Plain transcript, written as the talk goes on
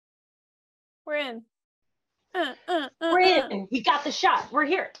We're in. We're in. We got the shot. We're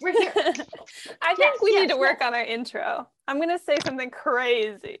here. We're here. I think we need to work on our intro. I'm going to say something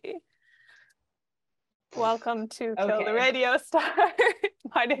crazy. Welcome to Kill the Radio Star.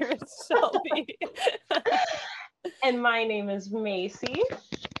 My name is Shelby. And my name is Macy.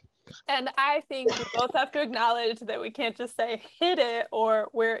 And I think we both have to acknowledge that we can't just say hit it or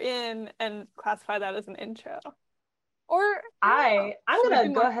we're in and classify that as an intro. Or I'm going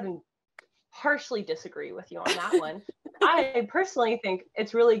to go ahead and harshly disagree with you on that one. I personally think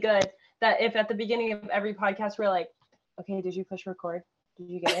it's really good that if at the beginning of every podcast we're like, okay, did you push record? Did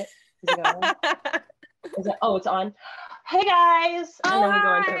you get it? Is it going? Oh, it's on. Hey guys. Oh, and then we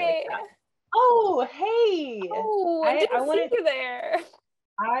go into it like that. Oh, hey. Oh, I didn't see you there.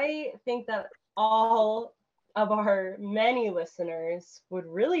 I think that all of our many listeners would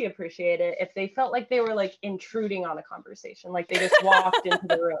really appreciate it if they felt like they were like intruding on a conversation, like they just walked into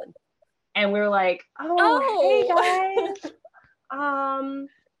the room and we were like, hey guys, want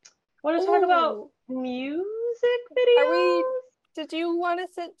to talk about music videos? Did you want to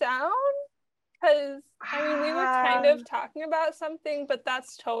sit down? Because I mean, we were kind of talking about something, but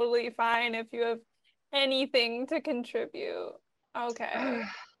that's totally fine if you have anything to contribute. Okay.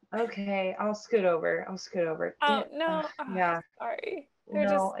 Okay, I'll scoot over. Oh, no. Yeah. Sorry.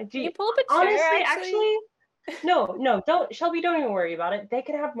 No, Can you pull up a chair, actually? No, don't, Shelby, don't even worry about it. They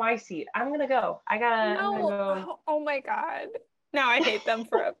can have my seat. I'm gonna go. I'm gonna go. Oh my God. Now I hate them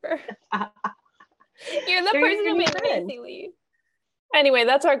forever. You're the person who made Macy leave. Anyway,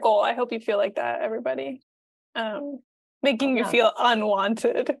 that's our goal. I hope you feel like that, everybody. Making you feel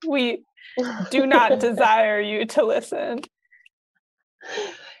unwanted. We do not desire you to listen.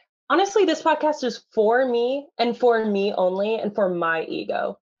 Honestly, this podcast is for me and for me only and for my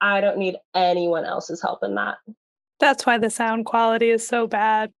ego. I don't need anyone else's help in that. That's why the sound quality is so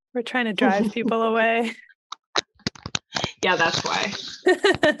bad. We're trying to drive people away. Yeah, that's why.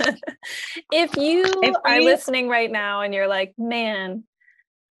 If you are listening right now and you're like, man,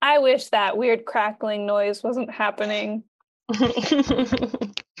 I wish that weird crackling noise wasn't happening.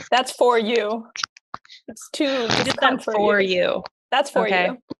 That's for you. It's too discomfort for you. That's for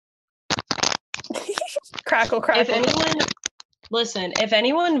you. Crackle. If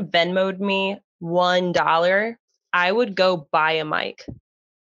anyone Venmo'd me $1, I would go buy a mic.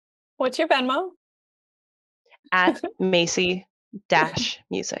 What's your Venmo? At Macy-music.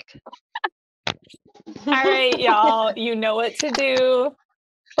 All right, y'all. You know what to do.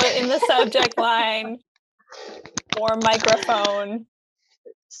 Put in the subject line or microphone.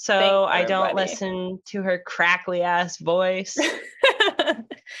 So I don't listen to her crackly ass voice.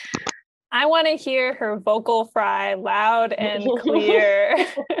 I want to hear her vocal fry loud and clear.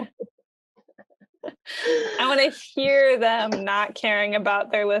 I want to hear them not caring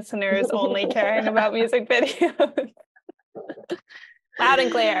about their listeners, only caring about music videos. Loud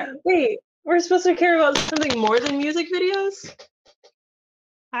and clear. Wait, we're supposed to care about something more than music videos?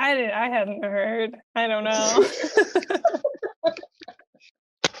 I hadn't heard. I don't know.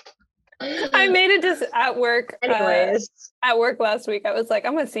 I made it just at work. Anyways. At work last week, I was like,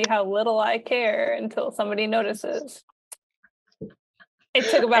 I'm going to see how little I care until somebody notices. It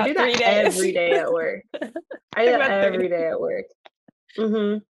took about 3 days. Every day at work. I do that every day at work.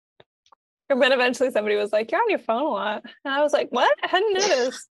 Mm-hmm. And then eventually somebody was like, you're on your phone a lot. And I was like, what? I hadn't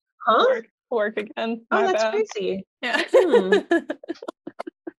noticed. Huh? Work again. Oh, that's crazy. Yeah.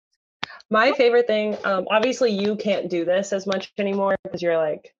 My favorite thing, obviously you can't do this as much anymore because you're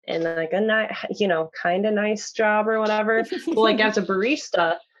like in like a kind of nice job or whatever. But like as a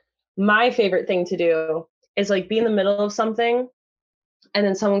barista, my favorite thing to do is like be in the middle of something and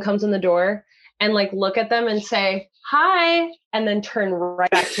then someone comes in the door and like look at them and say, hi, and then turn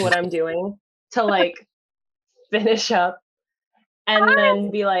right back to what I'm doing to like finish up and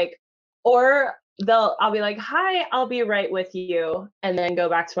then be like, or I'll be like, hi, I'll be right with you. And then go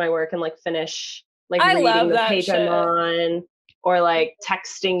back to my work and like finish like reading the page I'm on or like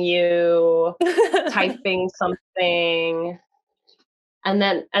texting you, typing something. And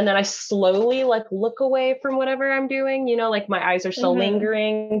then I slowly like look away from whatever I'm doing, like my eyes are still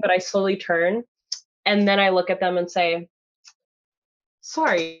lingering, but I slowly turn. And then I look at them and say,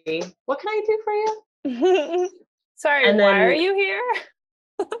 sorry, what can I do for you? Sorry, why are you here?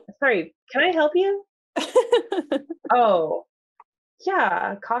 Sorry, can I help you? Oh,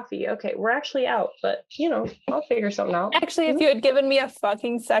 yeah, coffee. Okay, we're actually out, but I'll figure something out. Actually, if you had given me a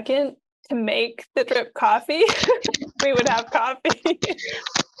fucking second to make the drip coffee, we would have coffee.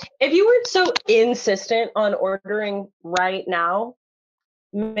 If you weren't so insistent on ordering right now,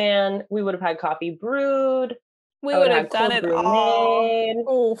 man, we would have had coffee brewed. We would have done it all.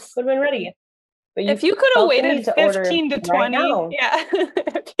 Would have been ready. But if you could have waited 15 to 20, right, yeah.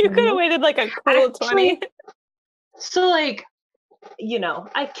 If you could have waited like a cool 20. So like, you know,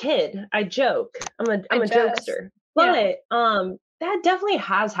 I kid, I joke. I'm a jokester. But that definitely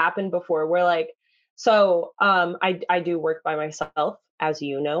has happened before where like, so I do work by myself, as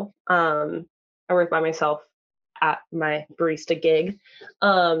you know. I work by myself at my barista gig.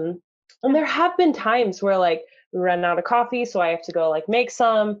 And there have been times where like we run out of coffee, so I have to go like make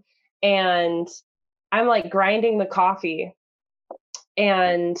some, and I'm like grinding the coffee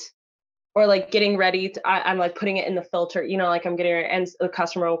and or like getting ready to, I'm like putting it in the filter, you know, like I'm getting ready, and the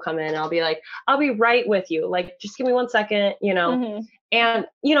customer will come in and I'll be like, I'll be right with you. Like, just give me 1 second, you know? Mm-hmm. And,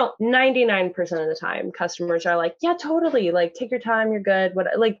 you know, 99% of the time customers are like, yeah, totally. Like, take your time. You're good. But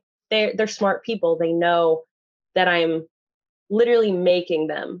like, they're smart people. They know that I'm literally making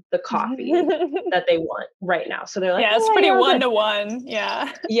them the coffee that they want right now. So they're like, yeah, it's pretty 1-to-1.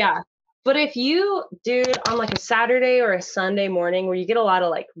 Yeah. Yeah. But if you, dude, on like a Saturday or a Sunday morning where you get a lot of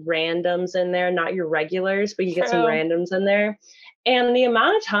like randoms in there, not your regulars, but you get some randoms in there. And the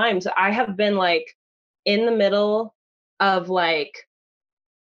amount of times I have been like in the middle of like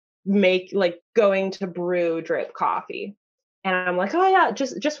going to brew drip coffee. And I'm like, oh yeah,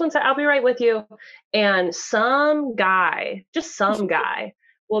 just 1 sec, I'll be right with you. And some guy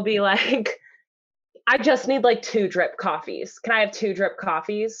will be like, I just need like 2 drip coffees. Can I have 2 drip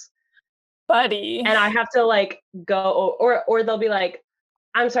coffees? Buddy. And I have to like go, or they'll be like,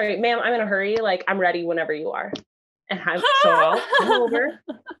 I'm sorry, ma'am, I'm in a hurry. Like, I'm ready whenever you are. And I'll come over.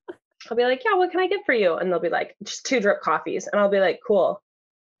 I'll be like, yeah, what can I get for you? And they'll be like, just 2 drip coffees. And I'll be like, cool.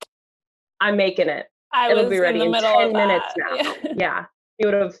 I'm making it. It'll be ready in 10 minutes now. Yeah. You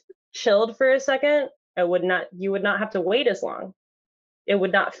would have chilled for a second. You would not have to wait as long. It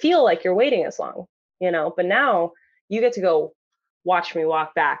would not feel like you're waiting as long, you know, but now you get to go watch me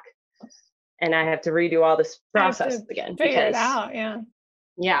walk back. And I have to redo all this process again. Figure it out,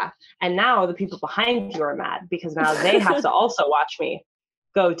 yeah. And now the people behind you are mad because now they have to also watch me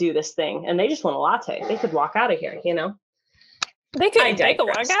go do this thing. And they just want a latte. They could walk out of here, you know? They could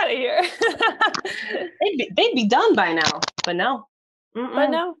walk out of here. they'd be done by now. But no.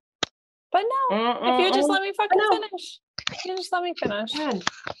 But no. If you just let me fucking finish. You just let me finish. God.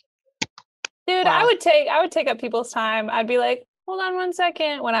 Dude, wow. I would take up people's time. I'd be like, hold on 1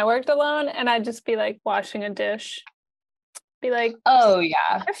 second, when I worked alone, and I'd just be like washing a dish. Be like, oh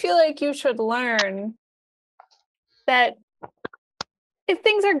yeah. I feel like you should learn that if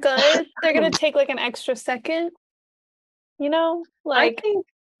things are good, they're gonna take like an extra second. You know? Like, I think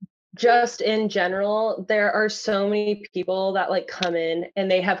just in general, there are so many people that like come in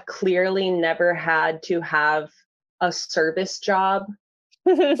and they have clearly never had to have a service job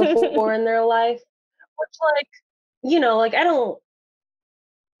before in their life. Which like, you know, like let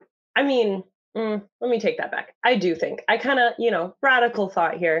me take that back. I do think, I kind of, you know, radical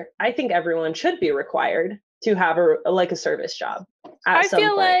thought here. I think everyone should be required to have a service job at some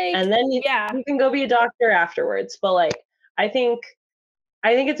point. Like, and then you can go be a doctor afterwards. But like, I think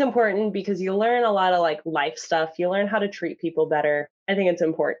it's important because you learn a lot of like life stuff. You learn how to treat people better. I think it's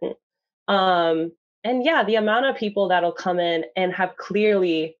important. And yeah, the amount of people that'll come in and have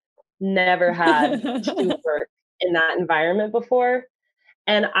clearly never had to work in that environment before.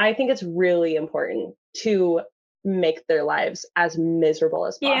 And I think it's really important to make their lives as miserable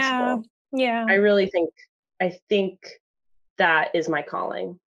as possible. Yeah. I think that is my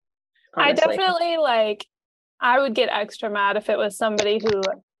calling. Honestly. I definitely I would get extra mad if it was somebody who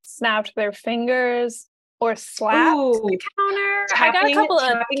snapped their fingers or slapped the counter. I got a couple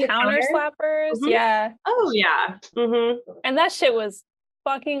of counter slappers. Mm-hmm. Yeah. Oh yeah. Mm-hmm. And that shit was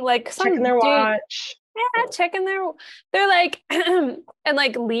fucking like checking their watch. Yeah, checking they're like and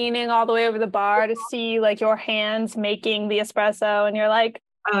like leaning all the way over the bar to see like your hands making the espresso, and you're like,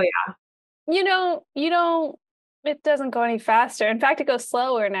 oh yeah. You don't it doesn't go any faster. In fact, it goes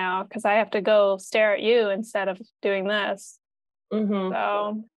slower now because I have to go stare at you instead of doing this. Mm-hmm.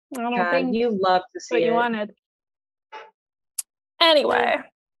 So I don't think you love to see what you wanted. Anyway,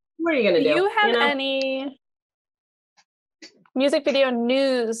 what are you gonna do? Do you have any music video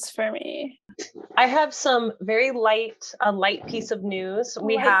news for me? I have some very light piece of news.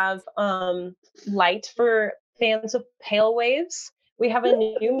 We have light for fans of Pale Waves. We have a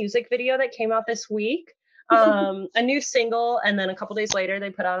new music video that came out this week. A new single, and then a couple days later they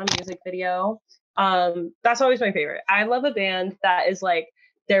put out a music video. That's always my favorite. I love a band that is like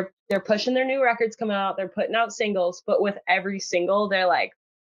they're pushing their new records come out, they're putting out singles, but with every single they're like,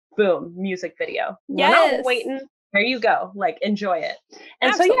 boom, music video. Yes. We're not waiting. There you go. Like, enjoy it.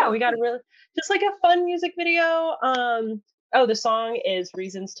 And Absolutely. So yeah, we got a really just like a fun music video. the song is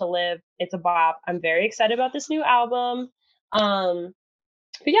Reasons to Live. It's a bop. I'm very excited about this new album. But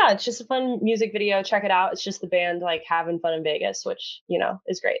yeah, it's just a fun music video. Check it out. It's just the band like having fun in Vegas, which,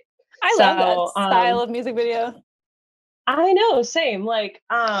 is great. I love that style of music video. I know, same. Like,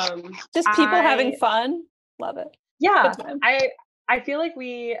 just people having fun. Love it. Yeah. I feel like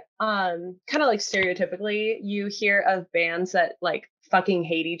we kind of like stereotypically you hear of bands that like fucking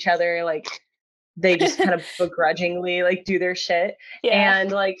hate each other, like they just kind of begrudgingly like do their shit. Yeah.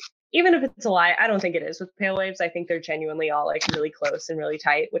 And like even if it's a lie, I don't think it is with Pale Waves. I think they're genuinely all like really close and really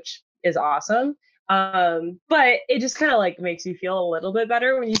tight, which is awesome. But it just kind of like makes you feel a little bit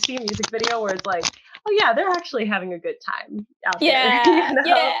better when you see a music video where it's like, oh yeah, they're actually having a good time out there.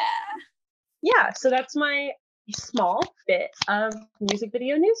 Yeah, so that's my small bit of music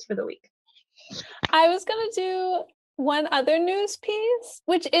video news for the week. I was gonna do one other news piece,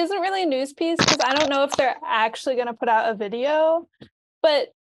 which isn't really a news piece because I don't know if they're actually gonna put out a video,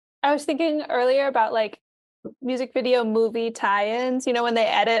 but I was thinking earlier about like music video movie tie-ins, when they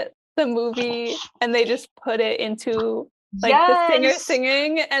edit the movie and they just put it into like the singer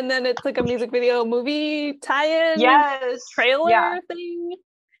singing and then it's like a music video movie tie-in trailer thing.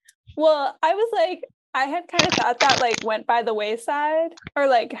 Well, I was like, I had kind of thought that like went by the wayside or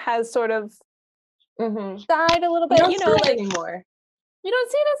like has sort of died a little bit. You don't see it anymore. You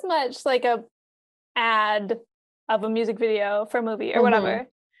don't see it as much like a ad of a music video for a movie or whatever.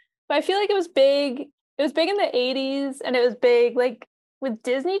 But I feel like it was big. It was big in the 80s and it was big like with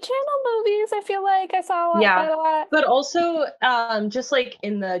Disney Channel movies. I feel like I saw a lot. But also just like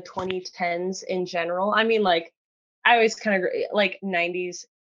in the 2010s in general. I mean, like I always kind of like 90s.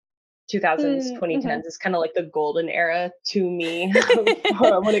 2000s, 2010s is kind of like the golden era to me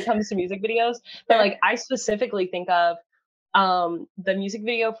when it comes to music videos. But like I specifically think of the music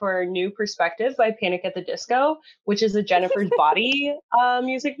video for New Perspective by Panic at the Disco, which is a Jennifer's Body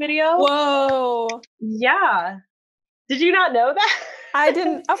music video. Whoa. Yeah. Did you not know that? I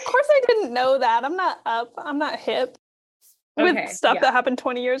didn't. Of course I didn't know that. I'm not hip with stuff that happened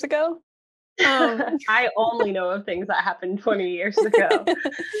 20 years ago. I only know of things that happened 20 years ago.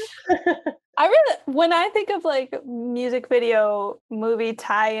 When I think of like music video movie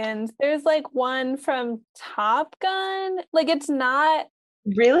tie-ins, there's like one from Top Gun. Like it's not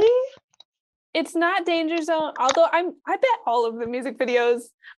really. It's not Danger Zone. Although I bet all of the music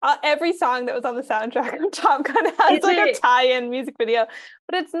videos, every song that was on the soundtrack of Top Gun has a tie-in music video,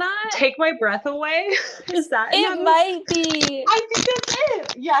 but it's not. Take My Breath Away. Is that? It might be. I think that's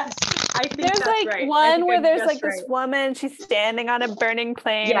it. Yes. I think there's that's like right. one where there's like this woman, she's standing on a burning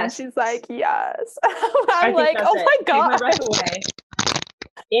plane and she's like, yes. I'm like, oh my God. Take My Breath Away.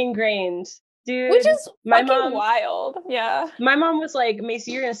 Ingrained. Dude, which is fucking wild. Yeah. My mom was like,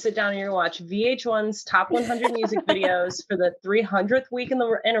 Macy, you're going to sit down and you're going to watch VH1's top 100 music videos for the 300th week in a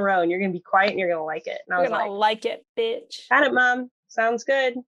row and you're going to be quiet and you're going to like it. And I was like, like it, bitch. Got it, Mom. Sounds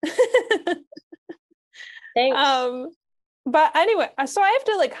good. Thanks. But anyway, so I have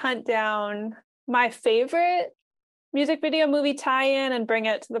to like hunt down my favorite music video movie tie-in and bring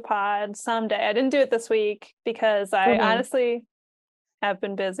it to the pod someday. I didn't do it this week because I honestly have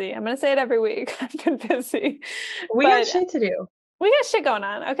been busy. I'm going to say it every week. I've been busy. We got shit to do. We got shit going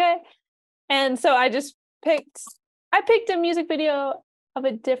on, okay? And so I just picked a music video of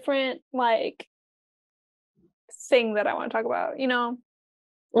a different like thing that I want to talk about,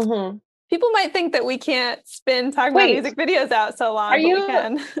 People might think that we can't spend talking about music videos out so long. We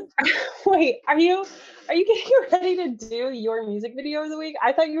can. Wait, are you getting ready to do your music video of the week?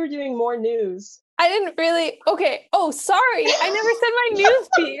 I thought you were doing more news. I didn't really. Okay. Oh, sorry. I never said my news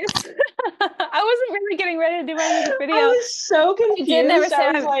piece. I wasn't really getting ready to do my music video. I was so confused. You did never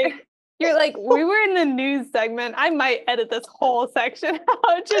say You're like, we were in the news segment. I might edit this whole section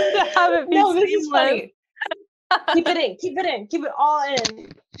out just to have it be No, this is funny. Keep it in. Keep it all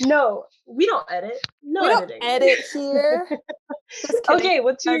in. No, we don't edit. No editing. Don't edit here. Okay,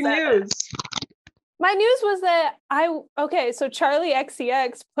 what's your news? My news was that so Charlie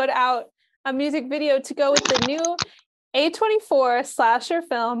XCX put out a music video to go with the new A24 slasher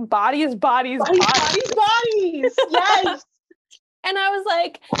film Bodies. Yes. And I was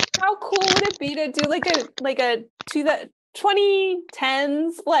like, how cool would it be to do like a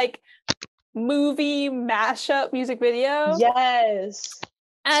 2010s like movie mashup music video? Yes.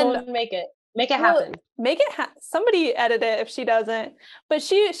 And so make it happen. Somebody edit it if she doesn't. But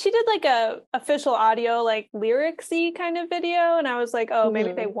she did like a official audio like lyricsy kind of video, and I was like, oh,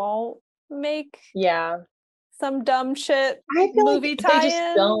 maybe they won't make some dumb shit. I feel movie like tie-in. They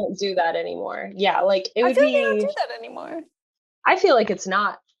just don't do that anymore. Yeah, like it would be. Like they don't do that anymore. I feel like it's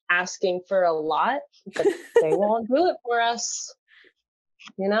not asking for a lot, but they won't do it for us.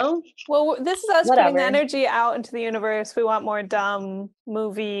 You know? Well, this is us putting energy out into the universe. We want more dumb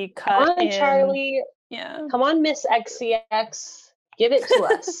movie cut. Come on, Charlie. Yeah. Come on, Miss XCX. Give it to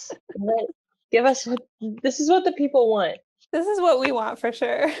us. Give us this is what the people want. This is what we want for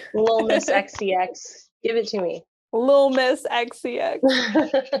sure. Little Miss XCX. Give it to me. Little Miss XCX.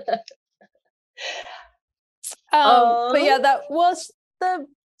 But yeah, that was the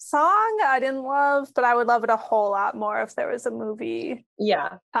song I didn't love, but I would love it a whole lot more if there was a movie.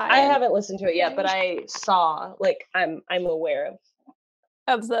 Yeah. I haven't listened to it yet, but I saw, like, I'm aware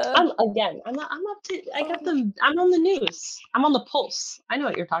of the I'm on the news. I'm on the pulse. I know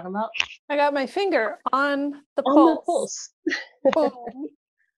what you're talking about. I got my finger on the pulse.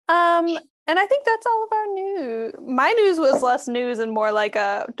 And I think that's all of our news. My news was less news and more like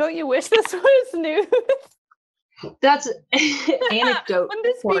don't you wish this was news? That's anecdote. Wouldn't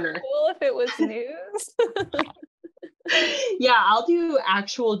this corner. Be cool if it was news? Yeah, I'll do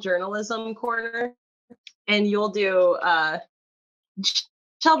actual journalism corner, and you'll do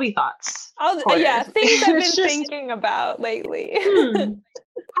Shelby thoughts. Yeah, things I've been thinking about lately. I've been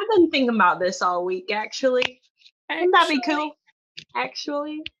thinking about this all week, actually. Wouldn't that be cool?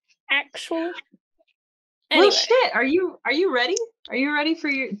 Actually. Anyway. Well, shit. Are you ready? Are you ready for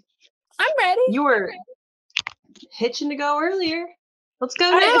your? I'm ready. You were hitching to go earlier. Let's go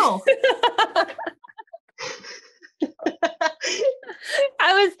now.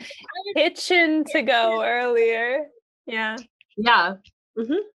 I was hitching to go earlier. Yeah. Yeah.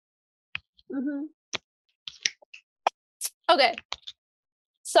 Okay.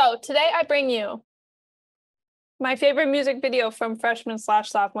 So today I bring you my favorite music video from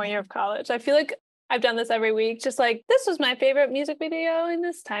freshman/sophomore year of college. I feel like I've done this every week. Just like, this was my favorite music video in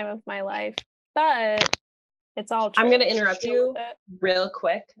this time of my life. But it's all true. I'm going to interrupt you real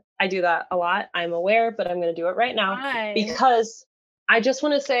quick. I do that a lot. I'm aware, but I'm going to do it right now. Because I just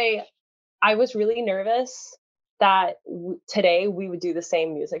want to say I was really nervous that today we would do the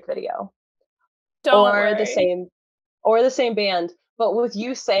same music video. Or the same band. But with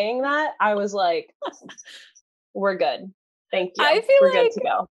you saying that, I was like, we're good. Thank you. I feel we're good to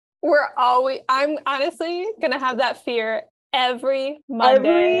go. I'm honestly going to have that fear every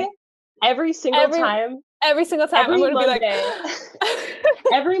Monday. Every single time. Every single time. I'm going to be like,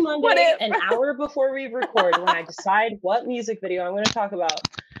 every Monday, an hour before we record, when I decide what music video I'm going to talk about,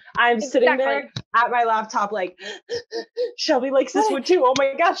 I'm sitting there at my laptop like, Shelby likes this one too. Oh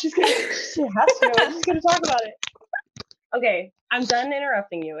my gosh, she has to know. She's going to talk about it. Okay, I'm done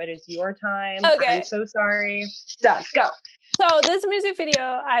interrupting you. It is your time. Okay. I'm so sorry. Done. Go. So this music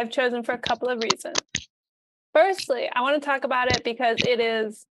video I've chosen for a couple of reasons. Firstly, I want to talk about it because it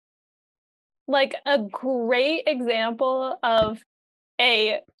is like a great example of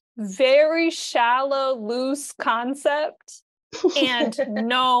a very shallow, loose concept and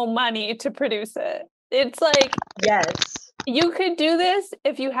no money to produce it. It's like, yes, you could do this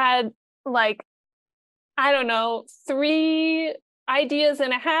if you had like, I don't know, 3 ideas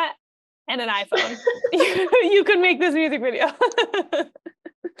in a hat and an iPhone. You could make this music video.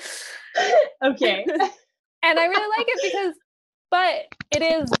 Okay. And I really like it but it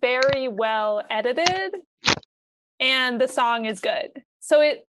is very well edited and the song is good. So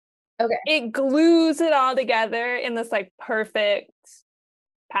it glues it all together in this like perfect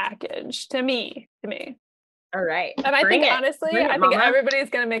package to me. All right. And I think honestly, I think everybody's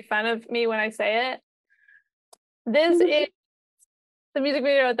going to make fun of me when I say it. This is the music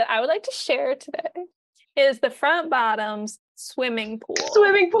video that I would like to share today is the Front Bottoms Swimming Pool.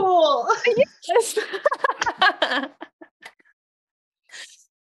 Swimming pool. Yes.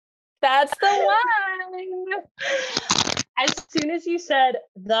 That's the one. As soon as you said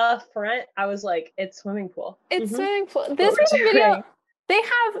the front, I was like, it's swimming pool. It's swimming pool. This music video,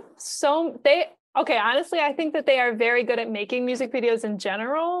 honestly, I think that they are very good at making music videos in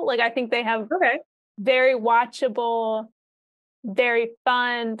general. Like, I think they have very watchable, very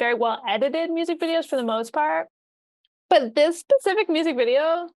fun, very well edited music videos for the most part. But this specific music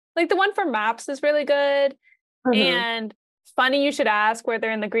video, like the one for Maps is really good. And Funny You Should Ask, where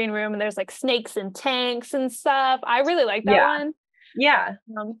they're in the green room and there's like snakes and tanks and stuff. I really like that one. Yeah.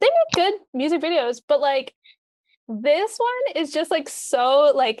 They make good music videos, but like this one is just like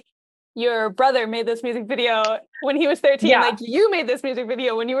so like your brother made this music video when he was 13. Yeah. Like you made this music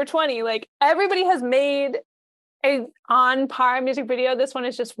video when you were 20. Like everybody has made a on par music video. This one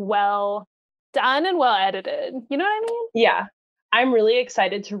is just well done and well edited. You know what I mean? Yeah. I'm really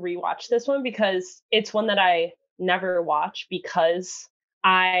excited to rewatch this one because it's one that I never watch because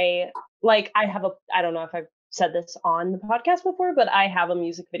I don't know if I've said this on the podcast before, but I have a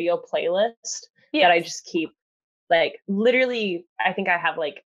music video playlist that I just keep, like, literally, I think I have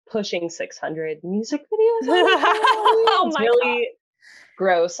like pushing 600 music videos. Oh it's my really God.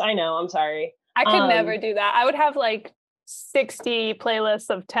 gross. I know. I'm sorry. I could never do that. I would have like 60 playlists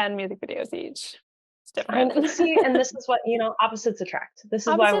of 10 music videos each. It's different. See, and this is what, opposites attract. This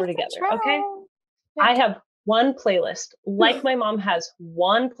is why we're together. Okay. Yeah. I have one playlist. Like my mom has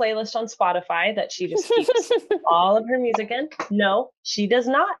one playlist on Spotify that she just keeps all of her music in. No, she does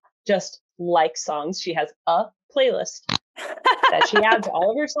not just like songs. She has a playlist that she adds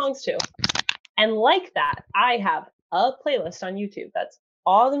all of her songs to. And like that, I have a playlist on YouTube that's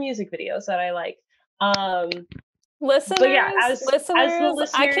all the music videos that I like. Listeners, but yeah, as the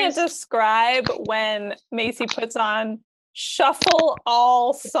listeners, I can't describe when Macy puts on shuffle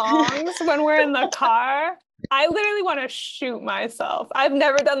all songs when we're in the car. I literally want to shoot myself. I've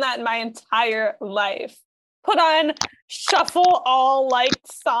never done that in my entire life. Put on shuffle all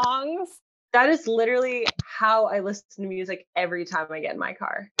liked songs. That is literally how I listen to music every time I get in my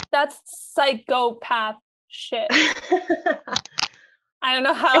car. That's psychopath shit. I don't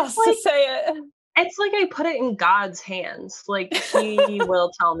know how else to say it. It's like I put it in God's hands. Like, he will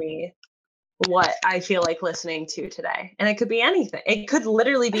tell me what I feel like listening to today. And it could be anything. It could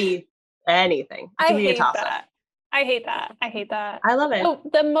literally be anything. It could be a toss-up. I hate that. I love it. So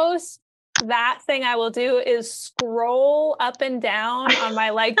that thing I will do is scroll up and down on my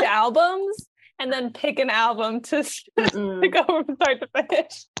liked albums and then pick an album to go from start to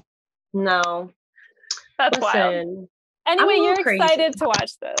finish. No. That's wild. Anyway, you're excited to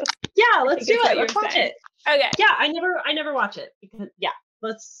watch this. Yeah, let's do it. Let's watch it. Okay. Yeah, I never watch it because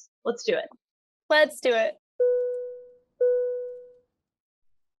let's do it. Let's do it.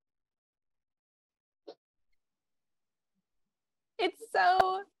 It's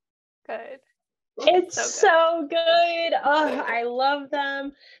so good. It's so good. Oh, I love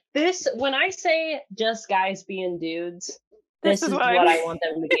them. When I say just guys being dudes, this is what I want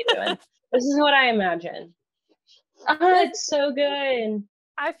them to be doing. This is what I imagine. It's so good.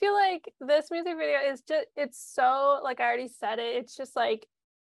 I feel like this music video it's so, like I already said it, it's just like,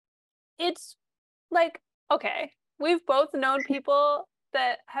 it's like, okay, we've both known people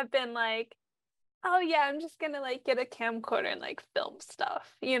that have been like, oh yeah, I'm just gonna like get a camcorder and like film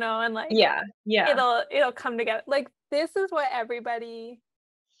stuff, and like it'll come together. Like, this is what everybody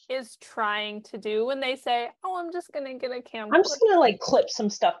is trying to do when they say, oh, I'm just gonna get a camcorder. I'm just gonna like clip some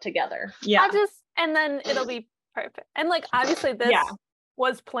stuff together. Yeah. And then it'll be perfect. And like, obviously this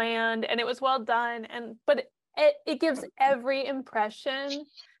was planned and it was well done, but it gives every impression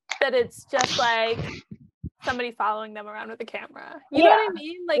that it's just like somebody following them around with a camera. You know what I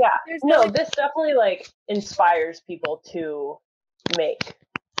mean? Like, this definitely like inspires people to make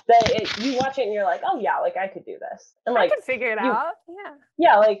that. You watch it and you're like, oh yeah, like I could do this, and like I could figure it out.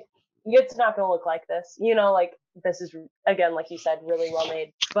 Yeah, like it's not gonna look like this. Like this is, again, like you said, really well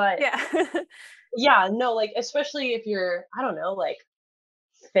made. But like especially if you're, I don't know, like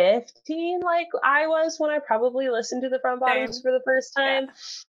 15, like I was when I probably listened to the Front Bottoms for the first time.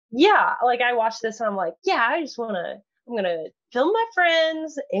 Yeah, like I watched this and I'm like, I'm gonna film my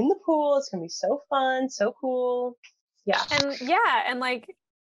friends in the pool. It's gonna be so fun, so cool. Yeah. And like,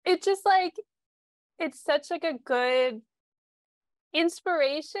 it's just like, it's such like a good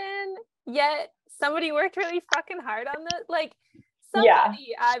inspiration, yet somebody worked really fucking hard on this. Like,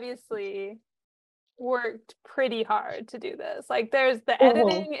 somebody obviously worked pretty hard to do this. Like, the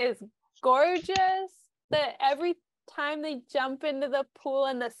editing is gorgeous. Every time they jump into the pool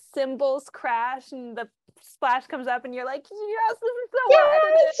and the cymbals crash and the splash comes up and you're like, yes, this is so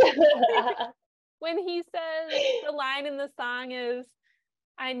well. When he says, the line in the song is,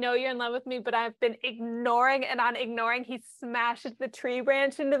 I know you're in love with me, but I've been ignoring, and on ignoring, he smashes the tree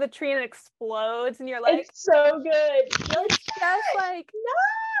branch into the tree and it explodes, and you're like, it's so good. It's just like,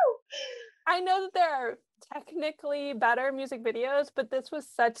 no. I know that there are technically better music videos, but this was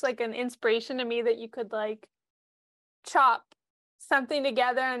such like an inspiration to me that you could like chop something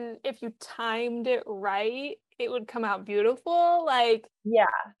together, and if you timed it right, it would come out beautiful. Like,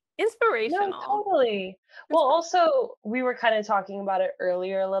 inspirational. No, totally. Well, also, we were kind of talking about it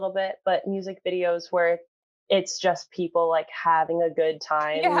earlier a little bit, but music videos where it's just people like having a good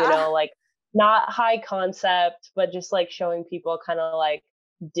time, like not high concept, but just like showing people kind of like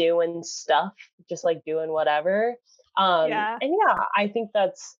doing stuff, just like doing whatever. And I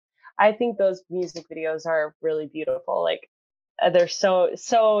think those music videos are really beautiful. Like, they're so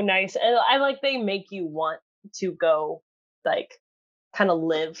nice, and I like, they make you want to go like kind of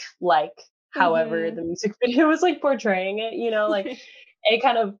live like however the music video was like portraying it, like it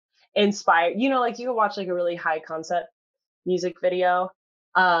kind of, inspired, you know, like you can watch like a really high concept music video,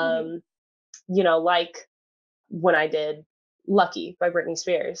 you know, like when I did Lucky by Britney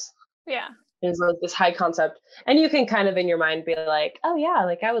Spears. Yeah. It's like this high concept. And you can kind of in your mind be like, oh yeah,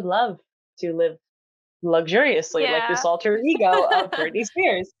 like I would love to live luxuriously like this alter ego of Britney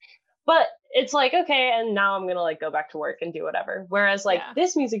Spears. But it's like, okay, and now I'm gonna like go back to work and do whatever. Whereas like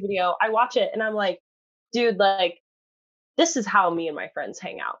this music video, I watch it and I'm like, dude, like this is how me and my friends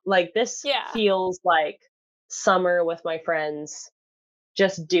hang out. Like this feels like summer with my friends,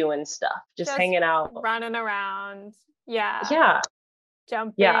 just doing stuff, just hanging out, running around. Yeah.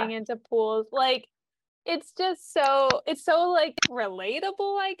 Jumping into pools. Like it's just it's so like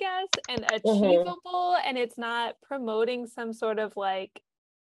relatable, I guess, and achievable, and it's not promoting some sort of like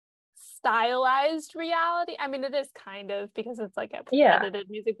stylized reality. I mean, it is kind of, because it's like a edited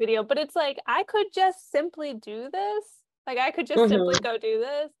music video, but it's like I could just simply do this. Like I could just simply go do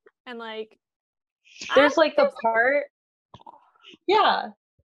this, and like there's like the part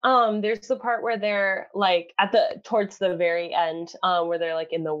there's the part where they're like towards the very end, where they're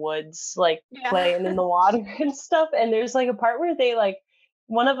like in the woods, like playing in the water and stuff. And there's like a part where they like,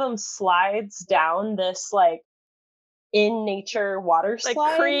 one of them slides down this like in nature water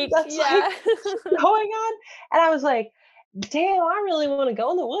slide creek, that's like going on. And I was like, damn, I really want to go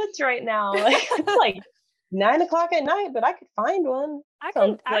in the woods right now. Like it's like 9 o'clock at night, but I could find one. I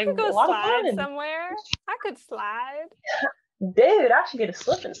could go slide somewhere. I could slide. Dude, I should get a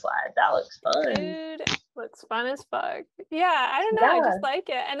slip and slide. That looks fun. Dude, looks fun as fuck. Yeah, I don't know. I just like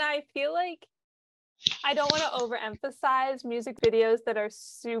it. And I feel like I don't want to overemphasize music videos that are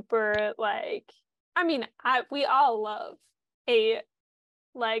super like, I mean, we all love a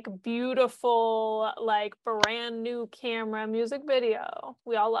like beautiful, like brand new camera music video.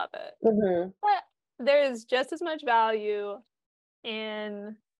 We all love it. But there's just as much value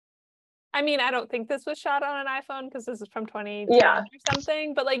in, I mean, I don't think this was shot on an iPhone because this is from 2010 or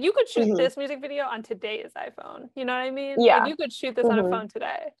something, but like you could shoot this music video on today's iPhone. You know what I mean? Like you could shoot this on a phone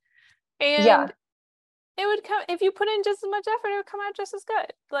today. And it would come, if you put in just as much effort, it would come out just as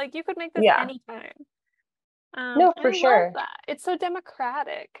good. Like you could make this anytime. No, for sure. It's so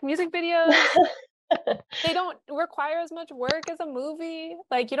democratic. Music videos, they don't require as much work as a movie.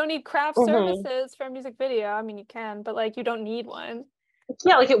 Like you don't need craft services for a music video. I mean, you can, but like you don't need one.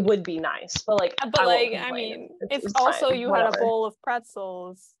 Yeah, like it would be nice, but like I mean, if also fine. You had a bowl of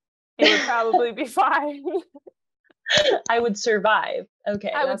pretzels, it would probably be fine. I would survive. Okay,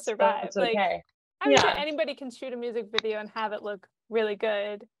 I would survive. That's okay. Like, I'm sure anybody can shoot a music video and have it look really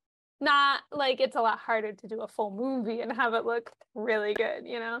good. Not like it's a lot harder to do a full movie and have it look really good,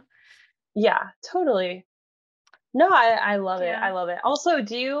 you know? Yeah, totally. No, I love it. I love it. Also,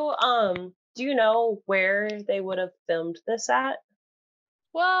 do you know where they would have filmed this at?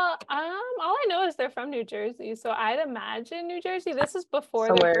 Well, all I know is they're from New Jersey, so I'd imagine New Jersey. This is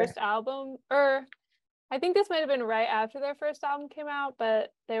before their first album, or I think this might have been right after their first album came out,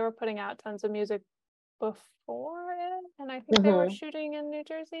 but they were putting out tons of music before it, and I think they were shooting in New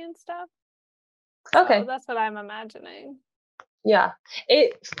Jersey and stuff. Okay. So that's what I'm imagining. Yeah.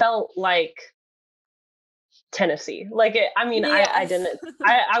 It felt like Tennessee. Like it, I mean, I didn't,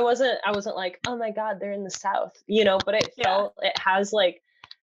 I wasn't like, oh my God, they're in the South, you know, but it felt, it has like,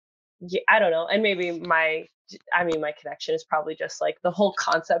 I don't know. And maybe my connection is probably just like the whole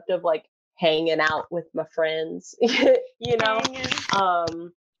concept of like hanging out with my friends, you know.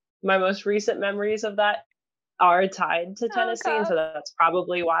 My most recent memories of that are tied to Tennessee, and so that's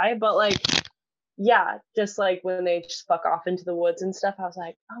probably why. But like, yeah, just like when they just fuck off into the woods and stuff, I was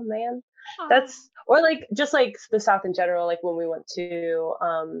like, oh man, that's, or like just like the South in general, like when we went to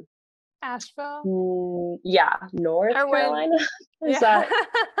Asheville, North Carolina.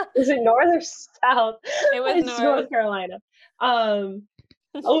 Is it North or South? It was North Carolina.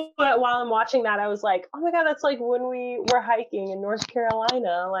 But while I'm watching that, I was like, oh my God, that's like when we were hiking in North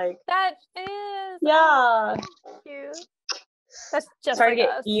Carolina. Like that is cute. That's just sorry like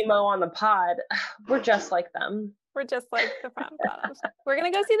to get emo on the pod. We're just like them. We're just like the Front Bottoms. We're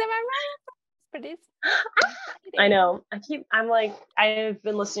gonna go see them at Produce. I know. I've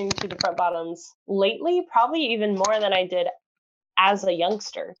been listening to the Front Bottoms lately, probably even more than I did as a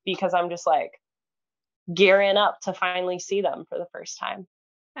youngster, because I'm just like gearing up to finally see them for the first time.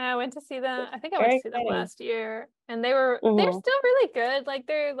 I went to see them. I think I went to see them last year, and they're still really good. Like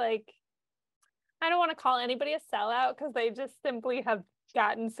they're like, I don't want to call anybody a sellout because they just simply have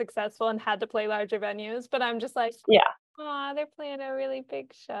gotten successful and had to play larger venues. But I'm just like, aw, they're playing a really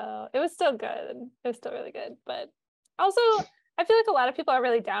big show. It was still good. It was still really good. But also, I feel like a lot of people are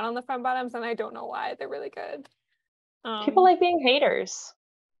really down on the Front Bottoms, and I don't know why. They're really good. People like being haters.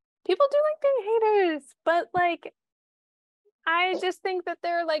 people do like being haters, but like I just think that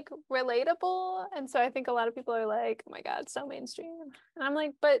they're like relatable, and so I think a lot of people are like, "Oh my god, so mainstream," and I'm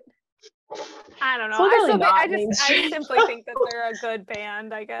like, but I don't know. I simply think that they're a good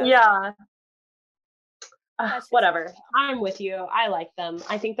band, I guess. Yeah. Whatever. I'm with you. I like them.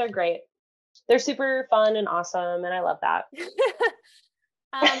 I think they're great. They're super fun and awesome, and I love that.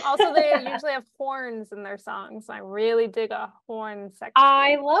 Also, they usually have horns in their songs. I really dig a horn section.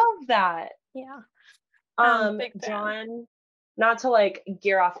 I love that. Yeah. John, not to like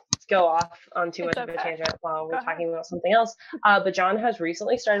go off on too much of a tangent while we're talking about something else, but John has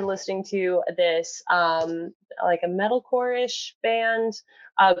recently started listening to this like a metalcore-ish band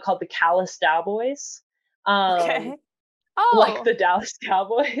called the Dallas Cowboys. Okay. Like the Dallas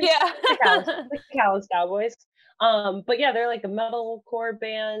Cowboys. Yeah. the Dallas Cowboys. But yeah, they're like a metalcore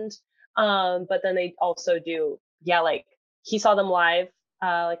band. But then they also do, like he saw them live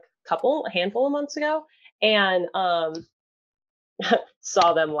like a handful of months ago, and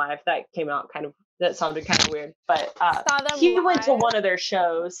saw them live. That sounded kind of weird, but he went to one of their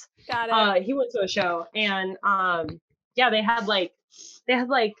shows. Got it. He went to a show, and they had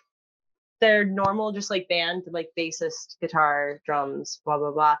like their normal just like band, like bassist, guitar, drums, blah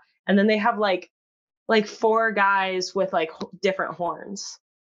blah blah, and then they have like 4 guys with like different horns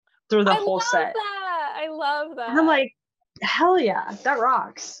through the whole set. I love that. And I'm like, hell yeah, that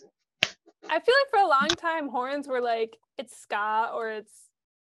rocks. I feel like for a long time horns were like, it's ska or it's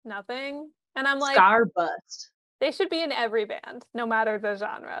nothing, and I'm like, ska or bust. They should be in every band, no matter the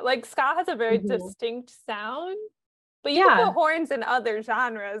genre. Like ska has a very distinct sound, but you can put horns in other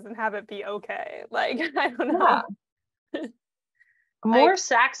genres and have it be okay. Like, I don't know. More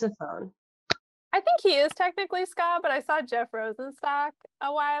saxophone. I think he is technically ska, but I saw Jeff Rosenstock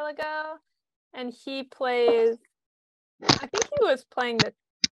a while ago, and he plays, I think he was playing the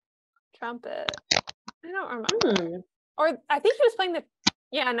trumpet. I don't remember. Or I think he was playing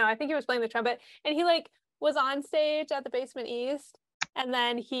I think he was playing the trumpet, and he like was on stage at the Basement East, and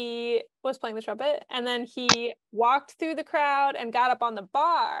then he was playing the trumpet, and then he walked through the crowd and got up on the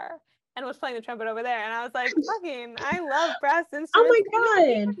bar and was playing the trumpet over there. And I was like, fucking, I love brass instruments. Oh my god.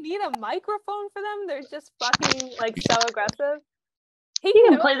 You don't need a microphone for them. They're just fucking like so aggressive. He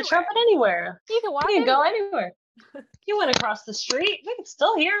can play the trumpet anywhere. He can walk He can go anywhere. He went across the street. We can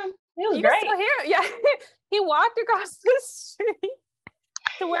still hear him. It was great. Still hear him. Yeah. He walked across the street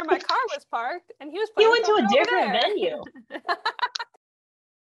to where my car was parked, and he was playing. He went to a different venue.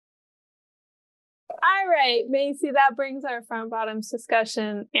 All right, Macy, that brings our front bottoms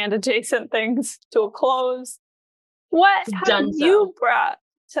discussion and adjacent things to a close. What have you brought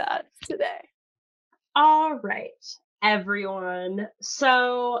to us today? All right, everyone.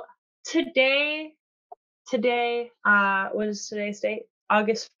 So today, what is today's date?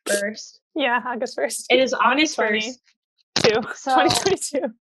 August 1st. Yeah, August 1st. It is August 1st.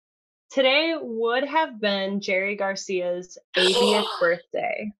 2022. Today would have been Jerry Garcia's 80th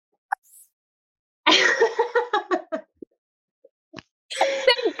birthday.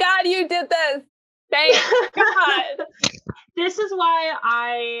 Thank God you did this. Thank God. This is why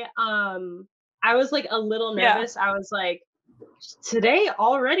I was like a little nervous. Yeah. I was like, today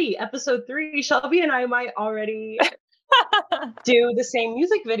already, episode 3, Shelby and I might already do the same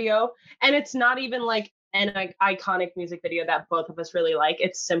music video. And it's not even like an iconic music video that both of us really like.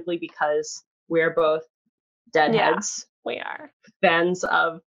 It's simply because we're both Deadheads. Yeah, we are fans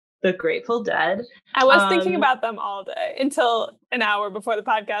of the Grateful Dead. I was thinking about them all day until an hour before the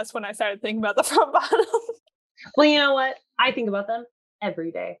podcast when I started thinking about the front bottom. Well, you know what? I think about them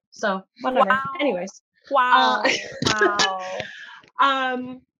every day. So whatever. Wow. Anyways. Wow.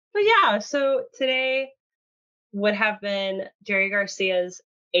 But yeah, so today would have been Jerry Garcia's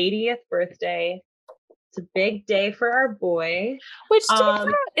 80th birthday. It's a big day for our boy. Which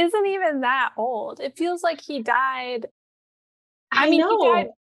isn't even that old. It feels like he died. I mean, know. He died,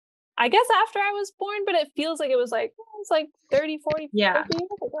 I guess after I was born, but it feels like it was like 30, 40 years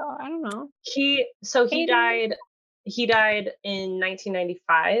ago. I don't know. He died in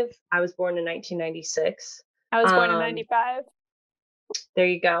 1995. I was born in 1996. I was born in 95. There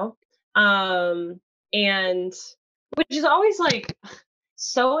you go. And which is always like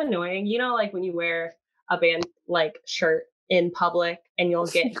so annoying, you know, like when you wear a band like shirt in public and you'll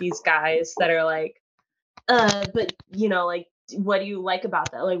get these guys that are like, but you know, like, what do you like about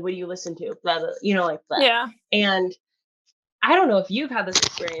that? Like, what do you listen to? Blah, blah, you know, like that. Yeah. And I don't know if you've had this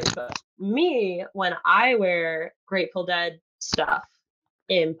experience, but me, when I wear Grateful Dead stuff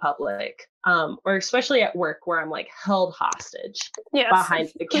in public, or especially at work where I'm like held hostage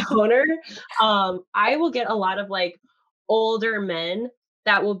behind the counter, I will get a lot of like older men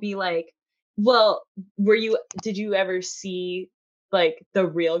that will be like, well, did you ever see like the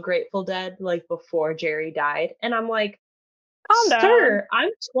real Grateful Dead, like before Jerry died? And I'm like, calm down. Sir, I'm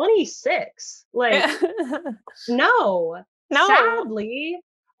 26. Like, no. Sadly.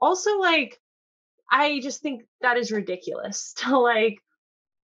 Also, like, I just think that is ridiculous to like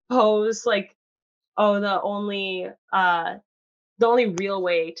pose like, oh, the only real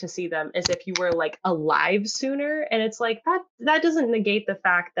way to see them is if you were like alive sooner. And it's like that doesn't negate the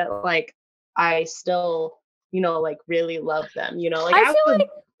fact that like I still, like really love them, like I feel like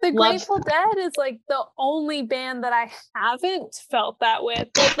the Grateful Dead is like the only band that I haven't felt that with.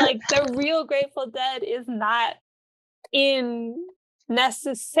 But like the real Grateful Dead is not in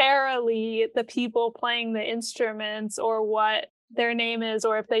necessarily the people playing the instruments or what their name is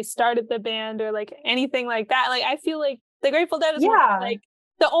or if they started the band or like anything like that. Like I feel like the Grateful Dead is like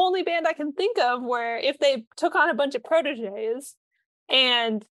the only band I can think of where if they took on a bunch of proteges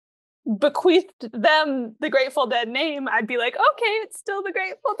and bequeathed them the Grateful Dead name, I'd be like, okay, it's still the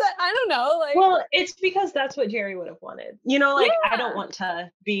Grateful Dead. I don't know. Like, well, it's because that's what Jerry would have wanted. Like I don't want to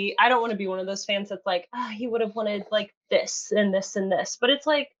be one of those fans that's like, he would have wanted like this and this and this. But it's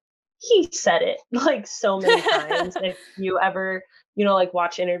like he said it like so many times. If you ever, like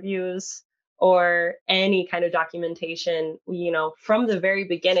watch interviews or any kind of documentation, from the very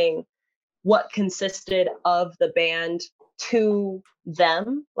beginning, what consisted of the band to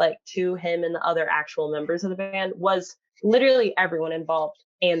them, like to him and the other actual members of the band, was literally everyone involved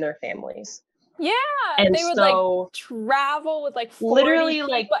and their families. Yeah, and they would like travel with like 40 literally people,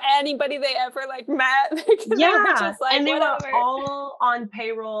 like anybody they ever like met. Yeah, and they were all on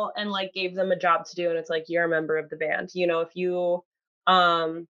payroll and like gave them a job to do, and it's like you're a member of the band. If you,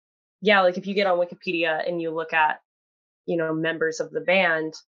 like if you get on Wikipedia and you look at, members of the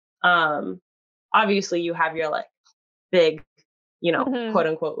band, obviously you have your like big, quote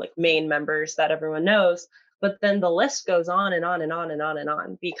unquote, like main members that everyone knows. But then the list goes on and on and on and on and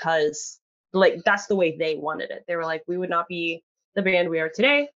on because like that's the way they wanted it. They were like, we would not be the band we are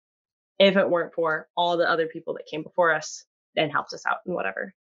today if it weren't for all the other people that came before us and helped us out and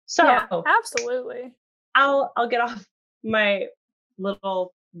whatever. So yeah, absolutely. I'll get off my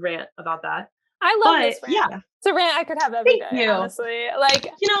little rant about that. I love this rant. Yeah. It's a rant I could have every day, honestly. Like,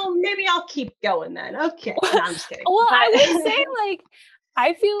 maybe I'll keep going then. Okay. No, I'm just kidding. Well, I would say, like,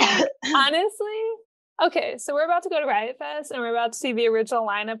 I feel like, honestly, okay, so we're about to go to Riot Fest and we're about to see the original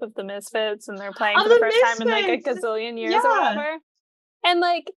lineup of the Misfits and they're playing for the first time in like a gazillion years or whatever. And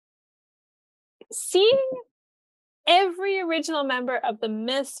like, seeing every original member of the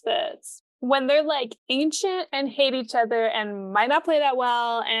Misfits when they're like ancient and hate each other and might not play that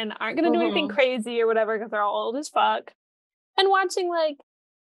well and aren't going to do anything crazy or whatever because they're all old as fuck, and watching like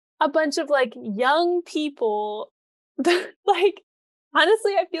a bunch of like young people like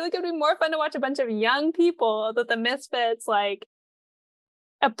honestly I feel like it would be more fun to watch a bunch of young people that the Misfits like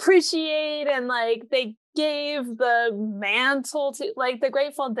appreciate and like they gave the mantle to, like the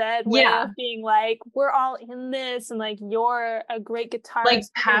Grateful Dead way of being like, we're all in this and like you're a great guitarist, like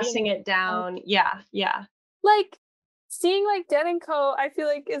passing it down. Yeah like seeing like Dead and Co, I feel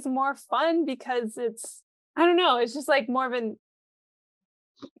like is more fun because it's, I don't know, it's just like more of an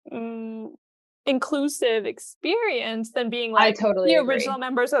inclusive experience than being like, I totally the original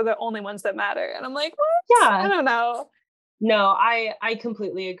members are the only ones that matter. And I'm like, what? I don't know. No, I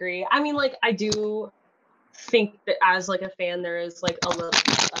completely agree. I mean, like, I do think that as like a fan, there is like a little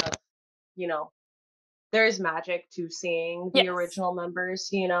bit of, there is magic to seeing the original members.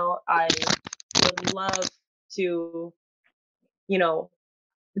 I would love to,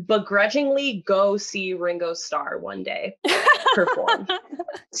 begrudgingly go see Ringo Starr one day perform.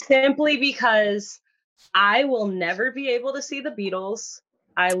 Simply because I will never be able to see the Beatles.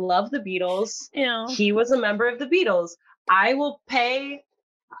 I love the Beatles. Yeah. He was a member of the Beatles. I will pay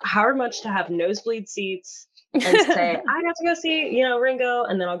however much to have nosebleed seats and say, I have to go see, Ringo,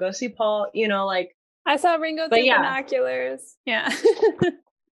 and then I'll go see Paul, like. I saw Ringo through binoculars. Yeah.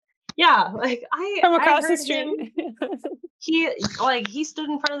 Yeah, like from across the street. He stood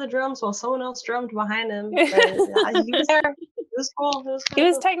in front of the drums while someone else drummed behind him. He was there. It was cool. He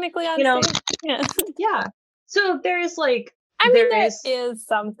was technically on stage. Yeah. Yeah. So there's like, I mean, there is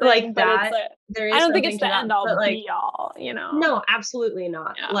something like that. There is. I don't think it's the end all be all. No, absolutely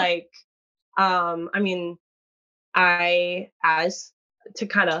not. Yeah. Like, I mean, as to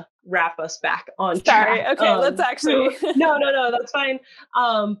kind of wrap us back on track. Okay, let's actually. No, that's fine.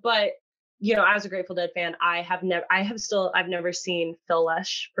 But as a Grateful Dead fan, I've never seen Phil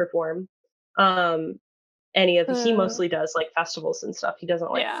Lesh perform. any of he mostly does like festivals and stuff. He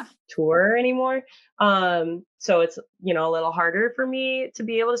doesn't like tour anymore. So it's, you know, a little harder for me to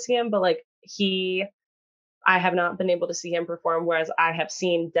be able to see him, but like I have not been able to see him perform, whereas I have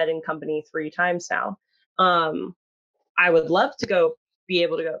seen Dead and Company 3 times now. I would love to be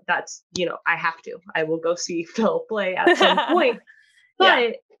able to go. That's, you know, I will go see Phil play at some point.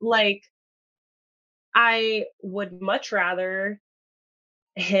 But like, I would much rather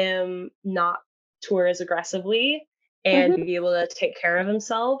him not tour as aggressively and be able to take care of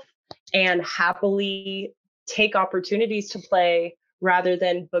himself and happily take opportunities to play rather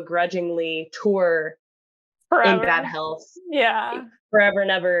than begrudgingly tour forever. In bad health. Yeah. Forever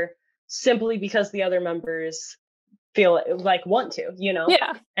and ever, simply because the other members feel like want to, you know?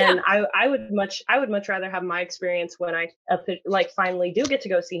 Yeah. And I would much rather have my experience when I like finally do get to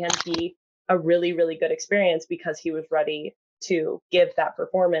go see him be a really, really good experience because he was ready to give that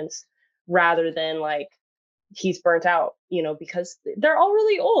performance rather than like he's burnt out, you know, because they're all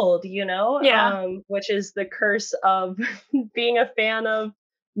really old, you know? Which is the curse of being a fan of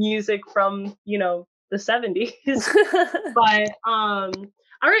music from, you know, the 70s. But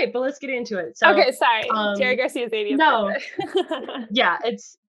all right, but let's get into it. So okay, sorry. Jerry Garcia's 80th birthday. Yeah,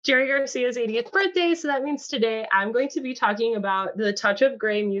 it's Jerry Garcia's 80th birthday, so that means today I'm going to be talking about the Touch of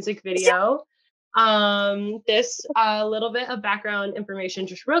Grey music video. This little bit of background information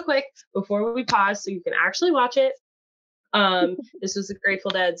just real quick before we pause so you can actually watch it. This was the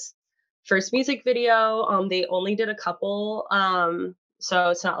Grateful Dead's first music video. They only did a couple, so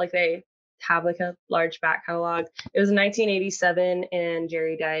it's not like they have like a large back catalog. It was in 1987 and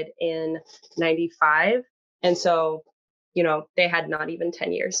Jerry died in 95, and so, you know, they had not even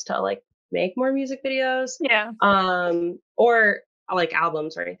 10 years to like make more music videos or like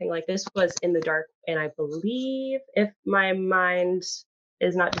albums or anything. Like this was In the Dark, and I believe, if my mind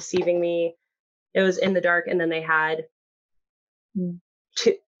is not deceiving me, it was In the Dark, and then they had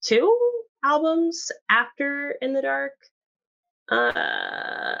two albums after In the Dark.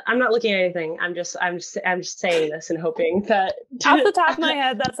 I'm not looking at anything. I'm just saying this and hoping that off the top of my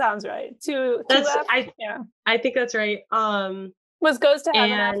head that sounds right. Two left? I think that's right. Was Goes to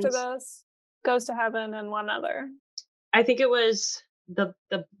Heaven after this? Goes to Heaven and one other. I think it was the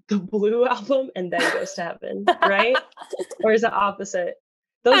Blue album and then Goes to Heaven, right? Or is it opposite?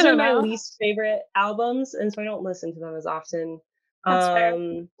 Those are my least favorite albums, and so I don't listen to them as often. That's fair.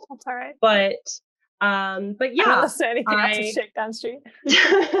 That's all right. But yeah, I don't listen to anything else at Shakedown Street.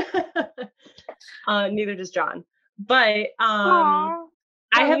 Neither does John. But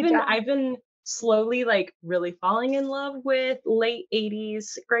I've been slowly like really falling in love with late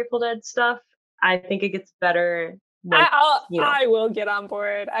 80s Grateful Dead stuff. I think it gets better. Like, I will get on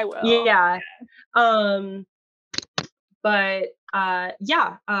board. I will. Yeah. But I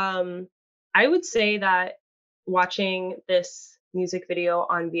would say that watching this music video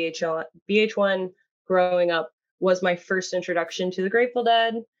on VH1 growing up was my first introduction to the Grateful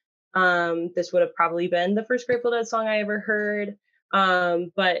Dead. This would have probably been the first Grateful Dead song I ever heard.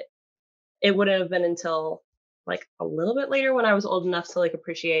 But it wouldn't have been until like a little bit later when I was old enough to like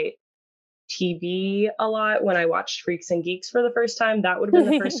appreciate TV a lot. When I watched Freaks and Geeks for the first time, that would have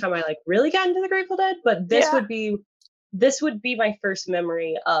been the first time I like really got into the Grateful Dead. But this would be my first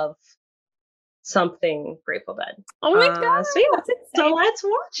memory of something Grateful Dead. Oh my god! So let's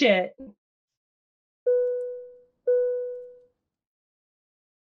watch it.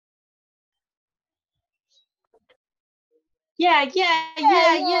 Yeah.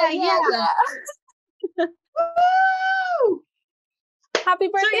 Woo! Happy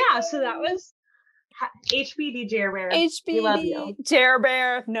birthday! So that was HBD Jer Bear. HBD we love you. Jer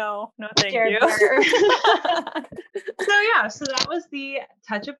Bear. No, thank you. So that was the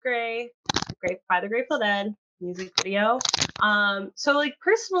Touch of Grey by the Grateful Dead music video. So like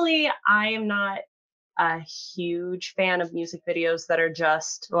personally, I am not a huge fan of music videos that are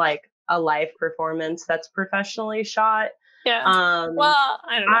just like a live performance that's professionally shot. Yeah. Well,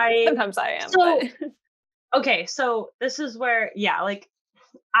 I don't know. Sometimes I am. So, okay, so this is where, like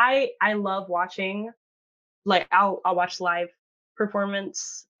I love watching, like I'll watch live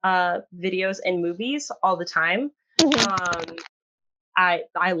performance videos and movies all the time. Mm-hmm. I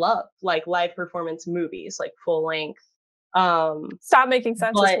love like live performance movies, like full length. Stop Making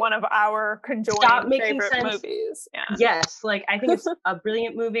Sense is one of our conjoined favorite movies. Yeah. Yes, like I think it's a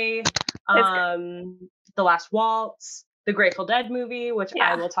brilliant movie. The Last Waltz, the Grateful Dead movie, which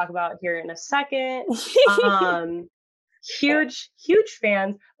I will talk about here in a second. Huge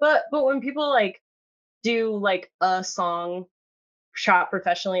fans. But when people like do like a song shot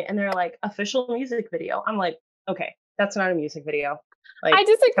professionally and they're like official music video, I'm like, okay, That's not a music video. Like, I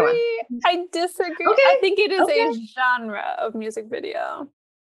disagree. I disagree. Okay. I think it is a genre of music video.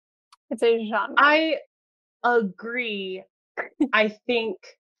 It's a genre. I agree. I think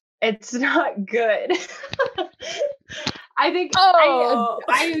it's not good. I think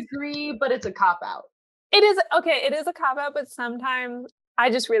I agree, but it's a cop out. It is okay. It is a cop out, but sometimes I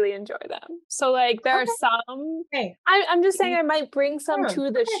just really enjoy them. So like there are some. Okay. I'm just saying I might bring some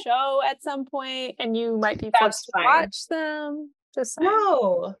to the show at some point, and you might be forced to watch them. Just saying.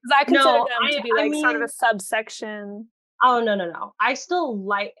 No, because I consider them to be like sort of a subsection. Oh no! I still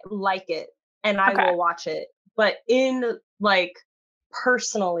like it, and I will watch it. But in like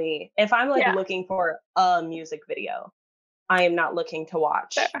personally, if I'm like looking for a music video, I am not looking to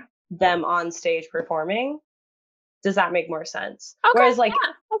watch them on stage performing. Does that make more sense? Okay, whereas like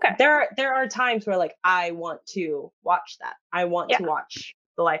there are times where like I want to watch that. I want to watch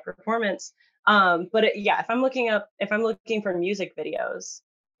the live performance. But if I'm looking for music videos,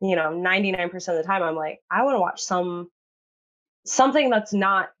 99% of the time I'm like, I want to watch something that's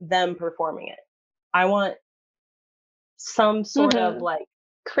not them performing it. I want some sort of like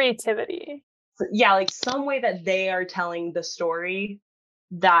creativity. Yeah, like some way that they are telling the story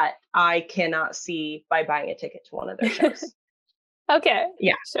that I cannot see by buying a ticket to one of their shows. Okay.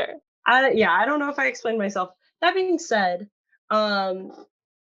 Yeah. Sure. I don't know if I explained myself. That being said,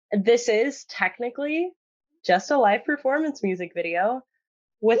 this is technically just a live performance music video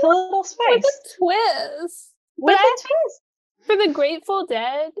with a little spice. With a twist. With a twist. For the Grateful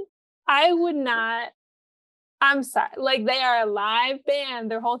Dead, I would not. I'm sorry. Like, they are a live band.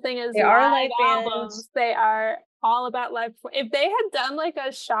 Their whole thing is live albums. Bands. They are all about live. If they had done like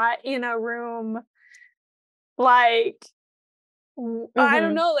a shot in a room, like, I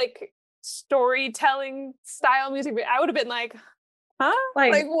don't know, like storytelling style music, I would have been like, huh?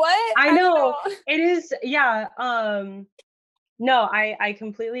 Like what? I know. It is. Yeah. No, I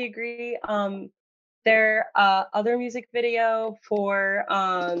completely agree. Their other music video for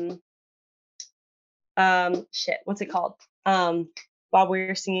what's it called? Bob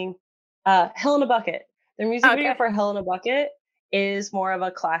Weir singing Hell in a Bucket. Their music video for Hell in a Bucket is more of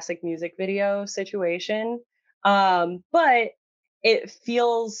a classic music video situation. But it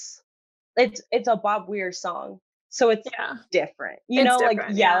feels it's a Bob Weir song. So it's different.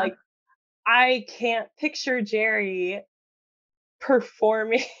 Like I can't picture Jerry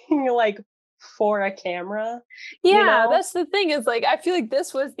performing like for a camera. Yeah, that's the thing is like I feel like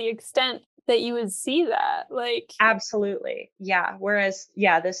this was the extent that you would see that. Like absolutely. Yeah. Whereas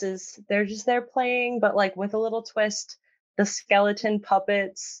they're just there playing, but like with a little twist, the skeleton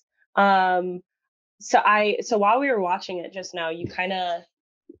puppets. So while we were watching it just now, you kind of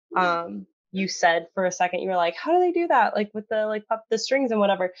you said for a second, you were like, how do they do that? Like with the like the strings and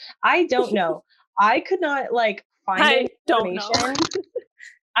whatever. I don't know. I could not like find information.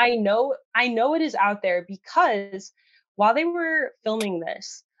 I know it is out there because while they were filming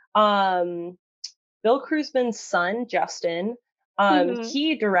this, Bill Kruzman's son, Justin,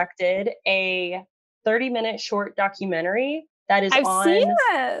 he directed a 30-minute short documentary that is I've seen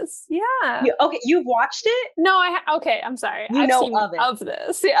this. Yeah. You've watched it? No, I'm sorry. I've seen of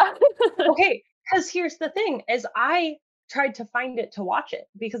this. Yeah. Okay, because here's the thing: is I tried to find it to watch it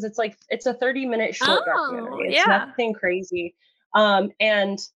because it's a 30-minute short documentary. It's nothing crazy.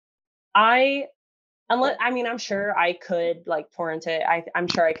 And I'm sure I could like torrent it. I'm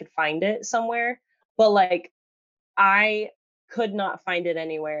sure I could find it somewhere, but like I could not find it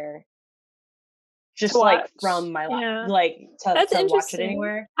anywhere. Just like from my life, like to watch it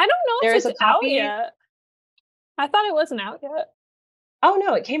anywhere. I don't know if it's out yet. I thought it wasn't out yet. Oh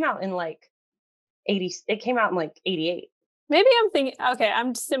no, it came out in like 80. It came out in like 88. Maybe I'm thinking. Okay,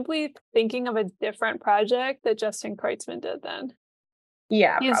 I'm simply thinking of a different project that Justin Kreutzmann did. Then.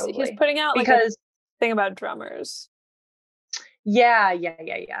 Yeah, probably. He's putting out like a thing about drummers. Yeah.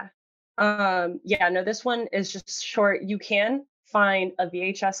 No, this one is just short. You can find a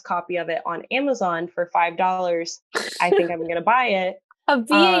VHS copy of it on Amazon for $5. I think I'm gonna buy it. A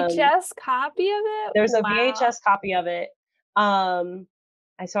VHS copy of it? There's a VHS copy of it. So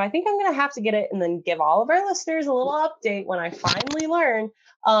I think I'm gonna have to get it and then give all of our listeners a little update when I finally learn.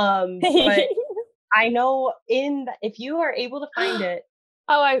 But I know if you are able to find it.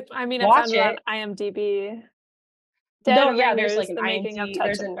 Oh, I found it on IMDb. There's like an IMDb.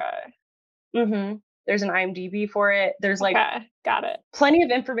 There's an IMDb for it. There's like got it. Plenty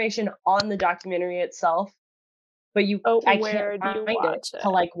of information on the documentary itself, but I can't find it to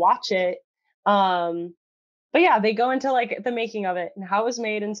like watch it. but yeah, they go into like the making of it and how it was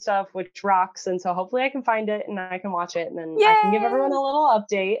made and stuff, which rocks. And so hopefully I can find it and I can watch it, and then I can give everyone a little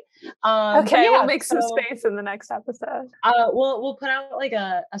update. Okay, we'll make some space in the next episode. We'll put out like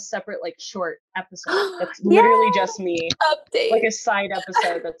a separate like short episode that's literally just me update, like a side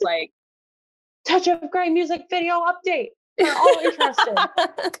episode that's like Touch of Grey music video update for all interested.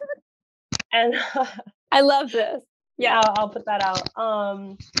 And I love this. Yeah, I'll put that out.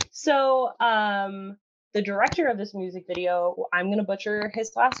 The director of this music video, I'm gonna butcher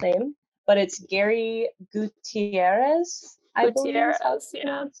his last name, but it's Gary Gutierrez. Gutierrez.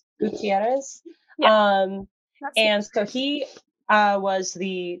 Yeah. And so he was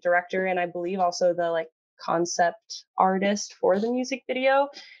the director, and I believe also the like concept artist for the music video.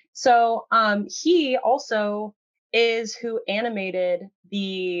 So he also is who animated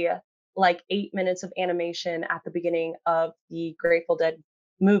the like 8 minutes of animation at the beginning of the Grateful Dead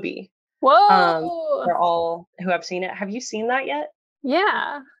movie. Whoa! For all who have seen it. Have you seen that yet?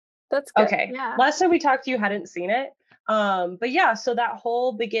 Yeah, that's good. Okay. Yeah. Last time we talked to you hadn't seen it. But yeah, so that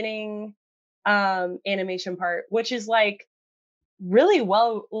whole beginning animation part, which is like really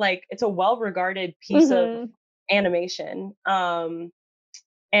well, like it's a well-regarded piece of animation. And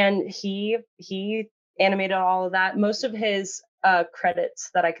he animated all of that. Most of his credits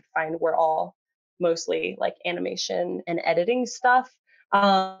that I could find were all mostly like animation and editing stuff.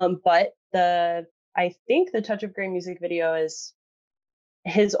 But I think the Touch of Grey music video is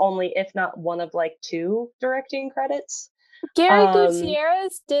his only, if not one of like 2 directing credits. Gary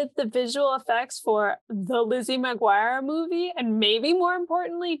Gutierrez did the visual effects for the Lizzie McGuire movie, and maybe more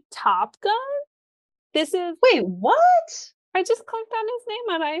importantly, Top Gun. Wait, what? I just clicked on his name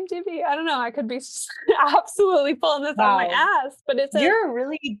on IMDb. I don't know. I could be absolutely pulling this out of my ass, but you're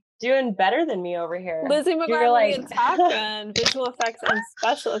really doing better than me over here. Lizzie McGuire and Top Gun, visual effects and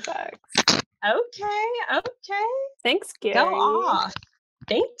special effects. Okay. Thanks, Gary. Go off.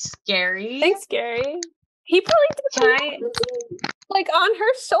 Thanks, Gary. He probably did like on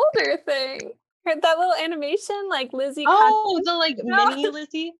her shoulder thing. That little animation, like Lizzie. Oh, the like mini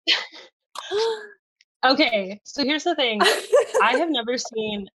Lizzie. Okay, so here's the thing. I have never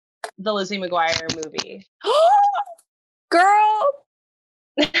seen the Lizzie McGuire movie. Girl!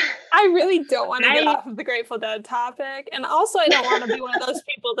 I really don't want to get off of the Grateful Dead topic. And also, I don't want to be one of those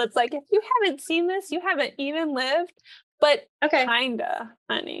people that's like, if you haven't seen this, you haven't even lived. But kinda,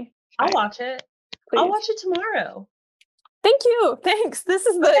 honey. I'll watch it. Please. I'll watch it tomorrow. Thank you. Thanks. This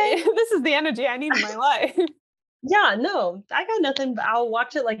is the energy I need in my life. Yeah, no, I got nothing, but I'll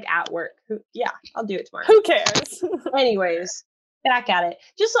watch it like at work. Yeah, I'll do it tomorrow. Who cares? Anyways, back at it.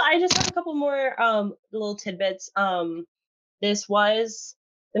 I just have a couple more little tidbits. The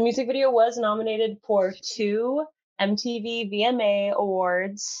music video was nominated for 2 MTV VMA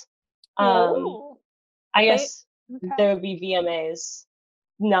awards. I guess there would be VMAs,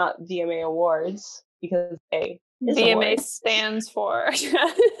 not VMA awards, because VMA stands for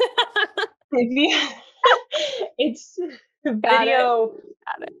it's Video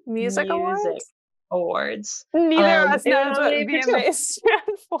Music Awards. Neither of us knows what VMA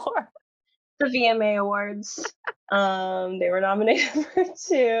stand for. The VMA Awards. They were nominated for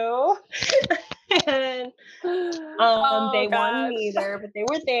 2. And they won neither, but they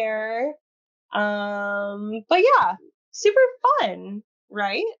were there. But yeah, super fun,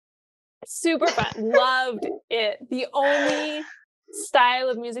 right? Super fun. Loved it. The only style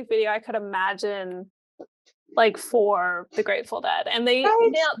of music video I could imagine like for the Grateful Dead, and they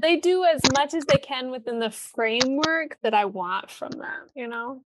do as much as they can within the framework that I want from them, you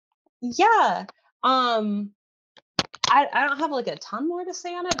know. I don't have like a ton more to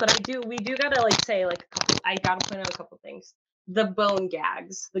say on it, but we do gotta like say like I gotta point out a couple things. The bone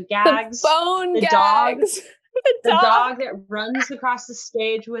gags, the dog that runs across the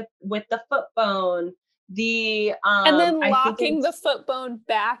stage with the foot bone. And then locking the foot bone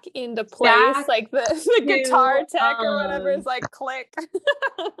back into place, like the guitar tech or whatever is like click.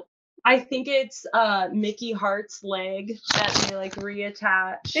 I think it's Mickey Hart's leg that they like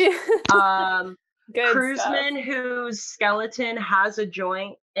reattach. Cruiseman whose skeleton has a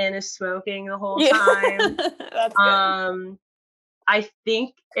joint and is smoking the whole time. That's good. I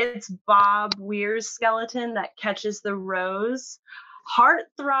think it's Bob Weir's skeleton that catches the rose.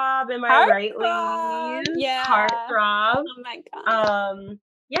 Heartthrob, am I right, ladies? Yeah. Heartthrob. Oh my god.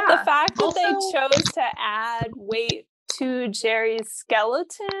 Yeah. The fact that they chose to add weight to Jerry's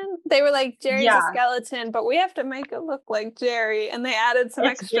skeleton, they were like, Jerry's a skeleton, but we have to make it look like Jerry, and they added some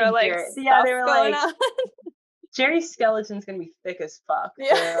extra like stuff they were going on. Jerry's skeleton's gonna be thick as fuck.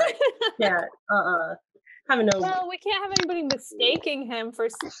 Yeah. Like, having no. Well, we can't have anybody mistaking him for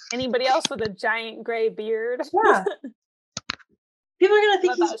anybody else with a giant gray beard. Yeah. People are gonna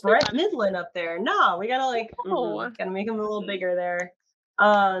think he's Brett Midland up there. No, we gotta gotta make him a little bigger there.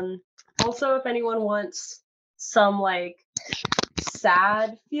 Also, if anyone wants some like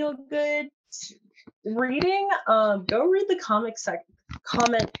sad, feel good reading, go read the comment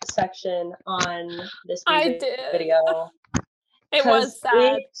section on this video. It was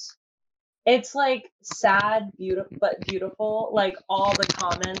sad. It's like sad, beautiful. Like all the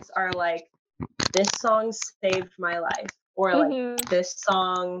comments are like, "This song saved my life," or like, "This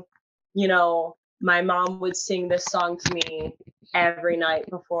song, you know, my mom would sing this song to me every night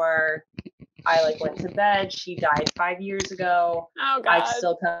before I like went to bed. She died 5 years ago. Oh God. I'd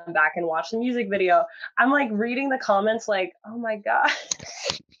still come back and watch the music video." I'm like reading the comments like, oh my God.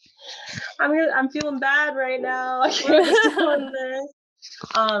 I'm feeling bad right now. Doing this.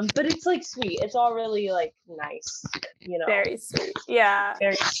 But it's like sweet. It's all really like nice, you know. Very sweet. Yeah.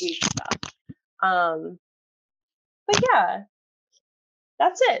 Very sweet stuff. But yeah.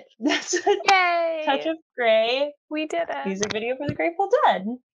 That's it. That's a Yay. Touch of Grey. We did it. Music video for the Grateful Dead.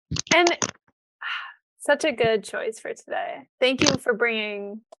 And such a good choice for today. Thank you for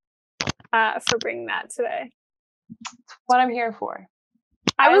bringing that today. It's what I'm here for.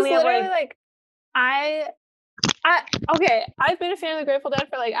 I was literally like, okay, I've been a fan of the Grateful Dead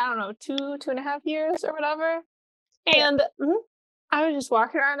for like, I don't know, 2.5 years or whatever. And I was just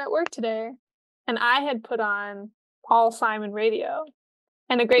walking around at work today and I had put on Paul Simon radio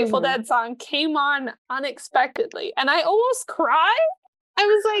and a Grateful Dead song came on unexpectedly. And I almost cried. I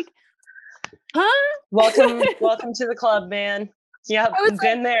was like, huh? Welcome to the club, man. Yep, I've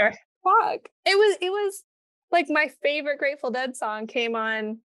been there. Fuck. It was like my favorite Grateful Dead song came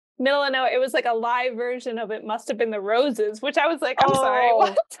on middle of nowhere. It was like a live version of It Must Have Been the Roses, which I was like, I'm sorry,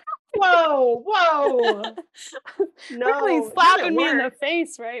 what? Whoa. No. Really slapping me in the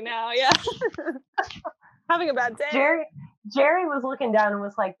face right now. Yeah. Having a bad day. Jerry was looking down and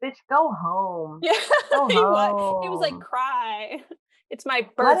was like, bitch, go home. Yeah. Go home. He was like, cry. It's my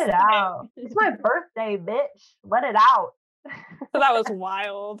birthday. Let it out. It's my birthday, bitch. Let it out. So that was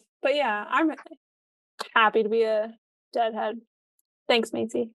wild. But yeah, I'm happy to be a Deadhead. Thanks,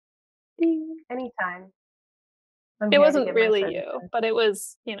 Macy. Anytime. It wasn't really you, but it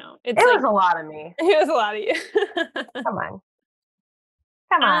was, you know, it was a lot of me. It was a lot of you.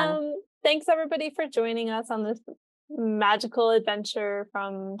 Come on. Thanks everybody for joining us on this magical adventure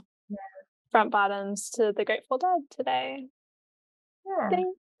from Front Bottoms to the Grateful Dead today. Yeah.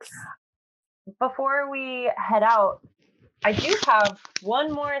 Thanks. Before we head out, I do have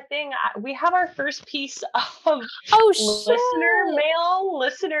one more thing. We have our first piece of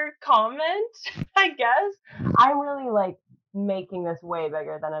listener comment, I guess. I'm really like making this way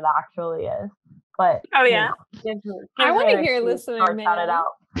bigger than it actually is. But I want to hear listener mail. It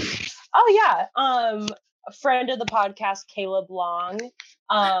out. Oh yeah. A friend of the podcast, Caleb Long.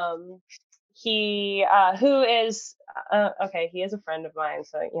 He who is he is a friend of mine,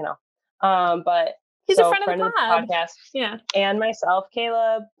 so you know. But he's a friend of the podcast. Yeah. And myself,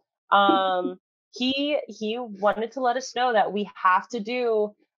 Caleb. He wanted to let us know that we have to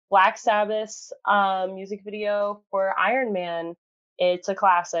do Black Sabbath's music video for Iron Man. It's a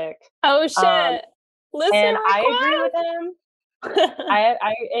classic. Oh shit. Listen, and I agree with him.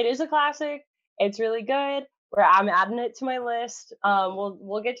 It is a classic. It's really good. I'm adding it to my list.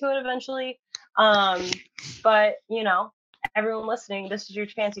 We'll get to it eventually. But you know, everyone listening, this is your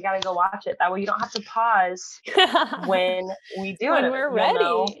chance. You got to go watch it. That way you don't have to pause when we do it. When we're ready.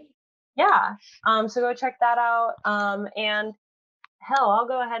 Know. Yeah. So go check that out. And hell, I'll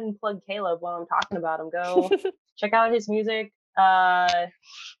go ahead and plug Caleb while I'm talking about him. Go check out his music.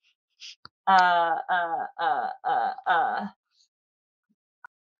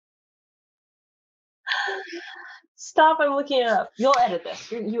 Stop, I'm looking it up. You'll edit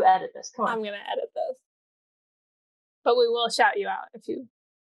this. You edit this. Come on. I'm going to edit this. But we will shout you out if you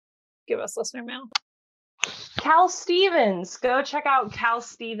give us listener mail. Cal Stevens. Go check out Cal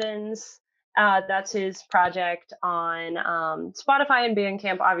Stevens. That's his project on Spotify and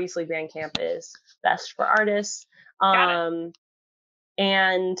Bandcamp. Obviously, Bandcamp is best for artists. And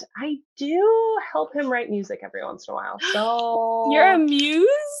I do help him write music every once in a while. So you're a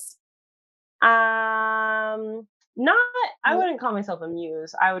muse? Not. I wouldn't call myself a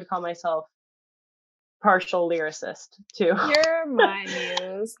muse. I would call myself partial lyricist too. You're my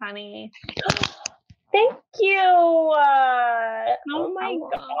muse, honey. Thank you. No my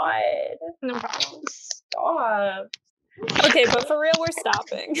God. No problem. Stop. Okay, but for real, we're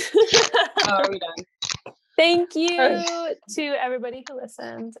stopping. Are we done? Thank you to everybody who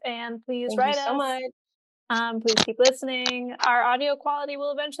listened, and please write us so much. Please keep listening. Our audio quality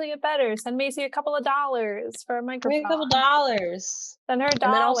will eventually get better. Send Macy a couple of dollars for a microphone. Give me a couple dollars. Send her $.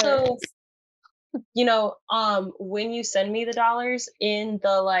 And then also, when you send me the dollars in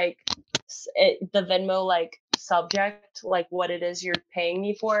the the Venmo subject, like what it is you're paying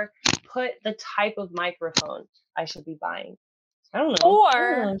me for, put the type of microphone I should be buying. I don't know.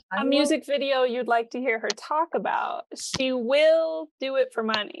 Or a music video you'd like to hear her talk about. She will do it for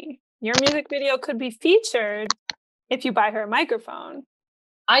money. Your music video could be featured if you buy her a microphone.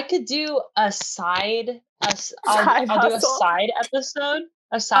 I could do a side. I'll do a side episode.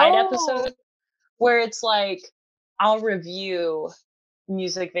 Episode where it's like I'll review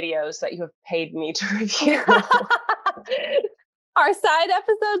music videos that you have paid me to review. Our side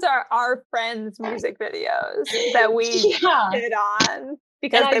episodes are our friends' music videos that we did on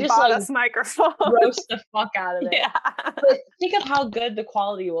because they bought us microphones. Roast the fuck out of it. Yeah. But think of how good the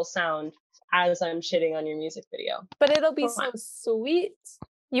quality will sound as I'm shitting on your music video. But it'll be so sweet.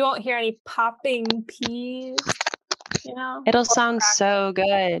 You won't hear any popping peas, It'll sound so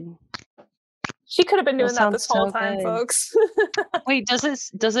good. She could have been doing that this whole time, folks. Wait, does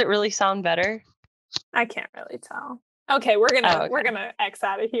it really sound better? I can't really tell. Okay, we're gonna X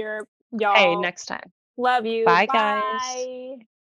out of here, y'all. Hey, next time. Love you. Bye guys.